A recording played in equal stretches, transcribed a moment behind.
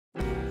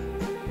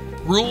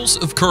Rules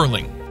of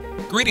curling.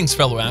 Greetings,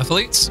 fellow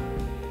athletes.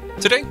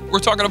 Today, we're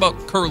talking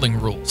about curling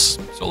rules,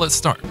 so let's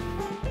start.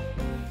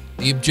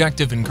 The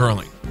objective in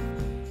curling.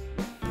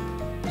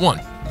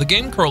 1. The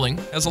game curling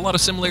has a lot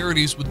of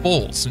similarities with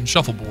bowls and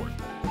shuffleboard.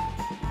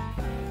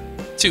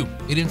 2.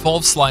 It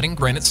involves sliding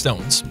granite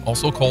stones,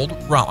 also called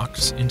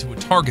rocks, into a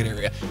target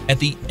area at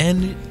the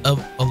end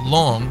of a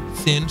long,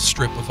 thin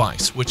strip of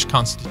ice, which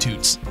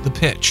constitutes the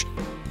pitch.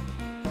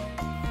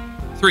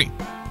 3.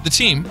 The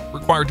team,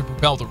 required to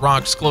propel the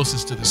rocks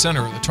closest to the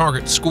center of the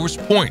target, scores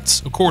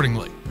points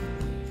accordingly.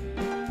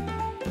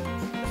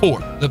 4.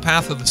 The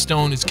path of the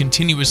stone is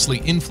continuously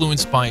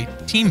influenced by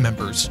team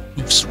members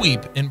who sweep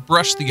and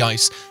brush the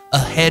ice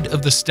ahead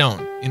of the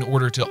stone in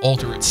order to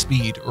alter its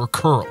speed or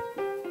curl.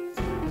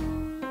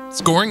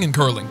 Scoring in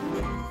curling.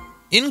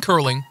 In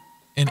curling,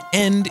 an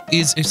end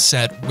is a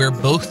set where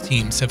both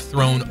teams have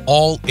thrown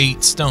all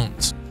 8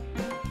 stones.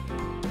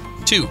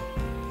 2.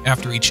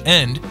 After each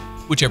end,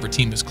 whichever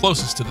team is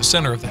closest to the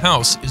center of the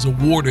house is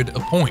awarded a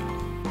point.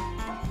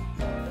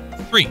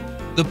 3.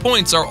 The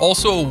points are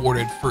also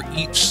awarded for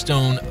each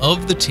stone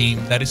of the team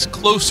that is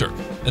closer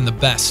than the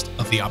best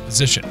of the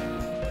opposition.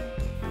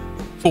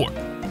 4.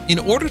 In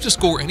order to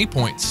score any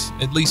points,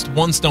 at least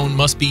one stone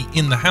must be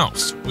in the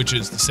house, which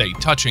is to say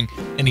touching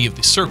any of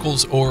the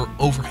circles or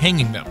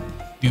overhanging them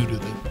due to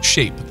the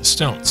shape of the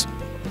stones.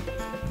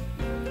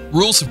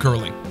 Rules of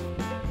curling.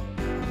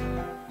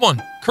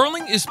 1.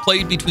 Curling is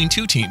played between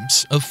 2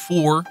 teams of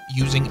 4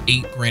 using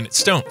 8 granite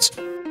stones.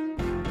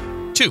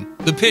 2.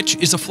 The pitch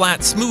is a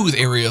flat, smooth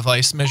area of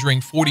ice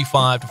measuring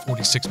 45 to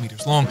 46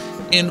 meters long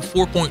and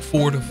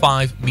 4.4 to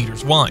 5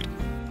 meters wide.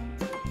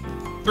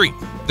 3.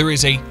 There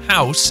is a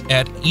house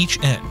at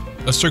each end,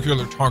 a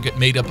circular target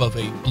made up of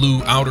a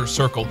blue outer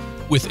circle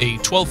with a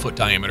 12-foot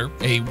diameter,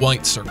 a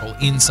white circle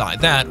inside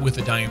that with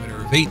a diameter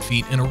of 8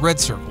 feet, and a red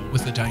circle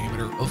with a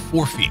diameter of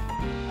 4 feet.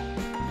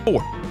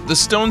 4. The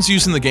stones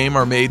used in the game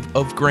are made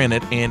of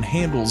granite and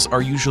handles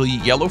are usually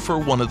yellow for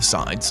one of the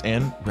sides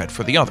and red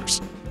for the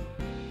others.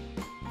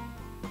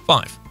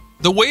 5.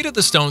 The weight of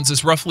the stones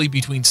is roughly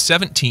between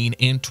 17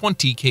 and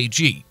 20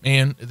 kg,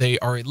 and they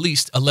are at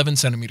least 11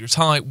 centimeters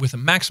high with a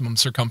maximum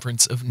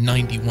circumference of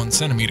 91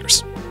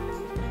 centimeters.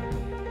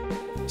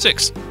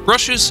 6.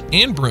 Brushes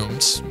and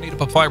brooms, made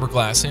up of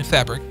fiberglass and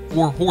fabric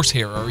or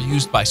horsehair, are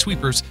used by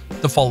sweepers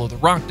to follow the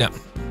rock down.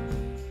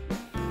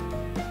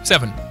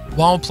 7.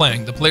 While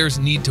playing, the players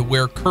need to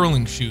wear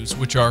curling shoes,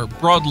 which are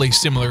broadly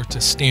similar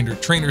to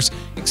standard trainers,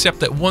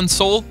 except that one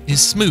sole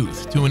is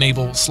smooth to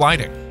enable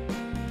sliding.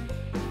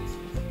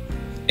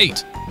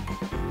 8.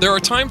 There are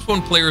times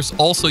when players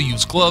also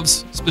use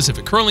gloves,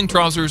 specific curling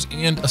trousers,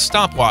 and a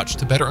stopwatch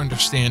to better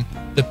understand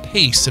the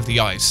pace of the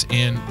ice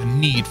and the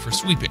need for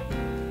sweeping.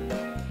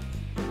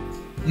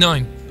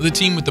 9. The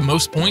team with the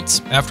most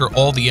points after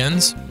all the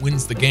ends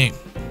wins the game.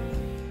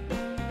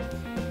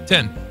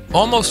 10.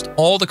 Almost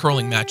all the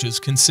curling matches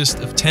consist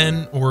of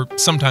 10 or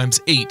sometimes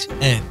 8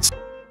 ends.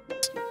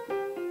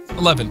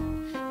 11.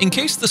 In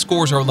case the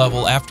scores are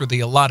level after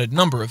the allotted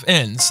number of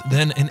ends,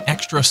 then an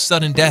extra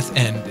sudden death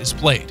end is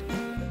played.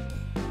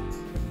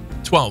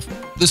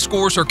 12. The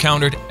scores are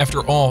counted after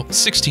all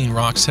 16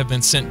 rocks have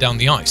been sent down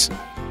the ice.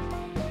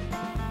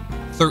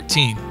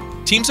 13.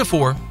 Teams of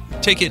 4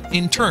 take it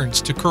in turns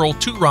to curl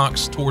 2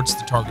 rocks towards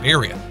the target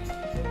area.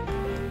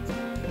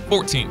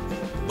 14.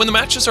 When the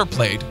matches are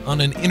played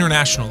on an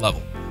international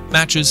level,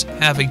 matches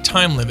have a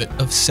time limit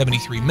of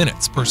 73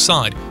 minutes per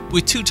side,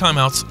 with 2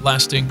 timeouts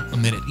lasting a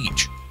minute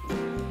each.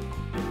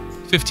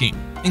 15.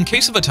 In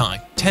case of a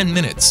tie, 10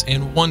 minutes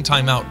and 1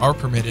 timeout are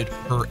permitted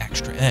per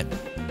extra end.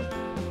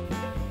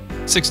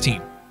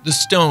 16. The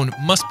stone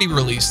must be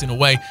released in a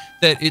way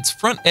that its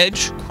front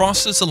edge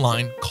crosses a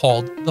line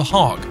called the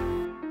hog.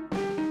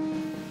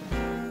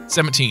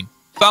 17.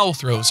 Foul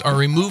throws are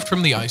removed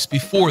from the ice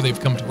before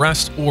they've come to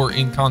rest or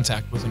in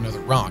contact with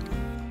another rock.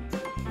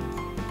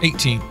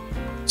 18.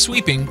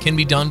 Sweeping can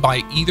be done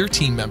by either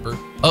team member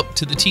up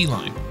to the tee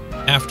line.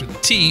 After the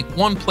tee,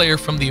 one player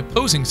from the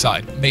opposing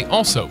side may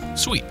also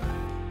sweep.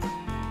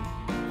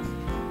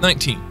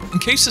 19. In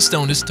case the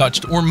stone is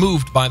touched or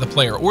moved by the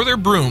player or their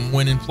broom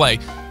when in play,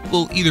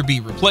 will either be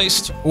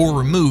replaced or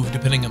removed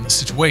depending on the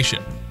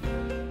situation.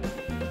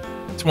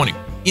 20.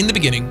 In the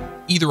beginning,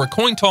 either a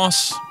coin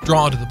toss,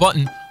 draw to the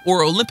button,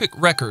 or Olympic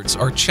records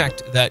are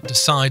checked that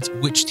decides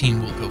which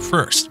team will go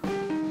first.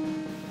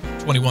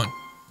 21.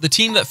 The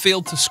team that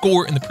failed to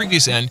score in the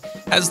previous end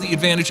has the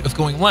advantage of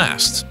going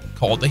last,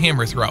 called the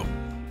hammer throw.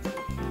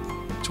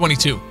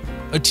 22.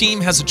 A team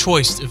has a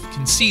choice of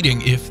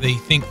conceding if they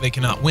think they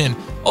cannot win,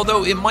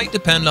 although it might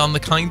depend on the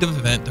kind of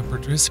event they're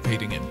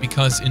participating in,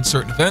 because in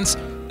certain events,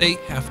 they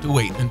have to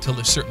wait until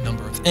a certain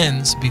number of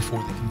ends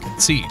before they can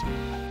concede.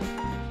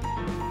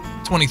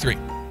 23.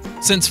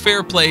 Since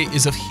fair play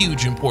is of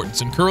huge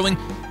importance in curling,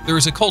 there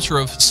is a culture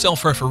of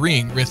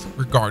self-refereeing with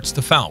regards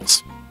to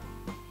fouls.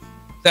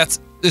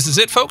 This is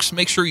it, folks.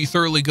 Make sure you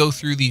thoroughly go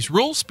through these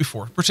rules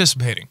before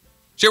participating.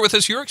 Share with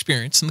us your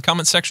experience in the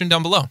comments section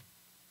down below.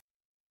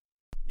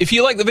 If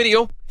you like the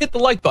video, hit the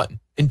like button,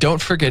 and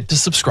don't forget to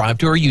subscribe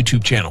to our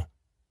YouTube channel.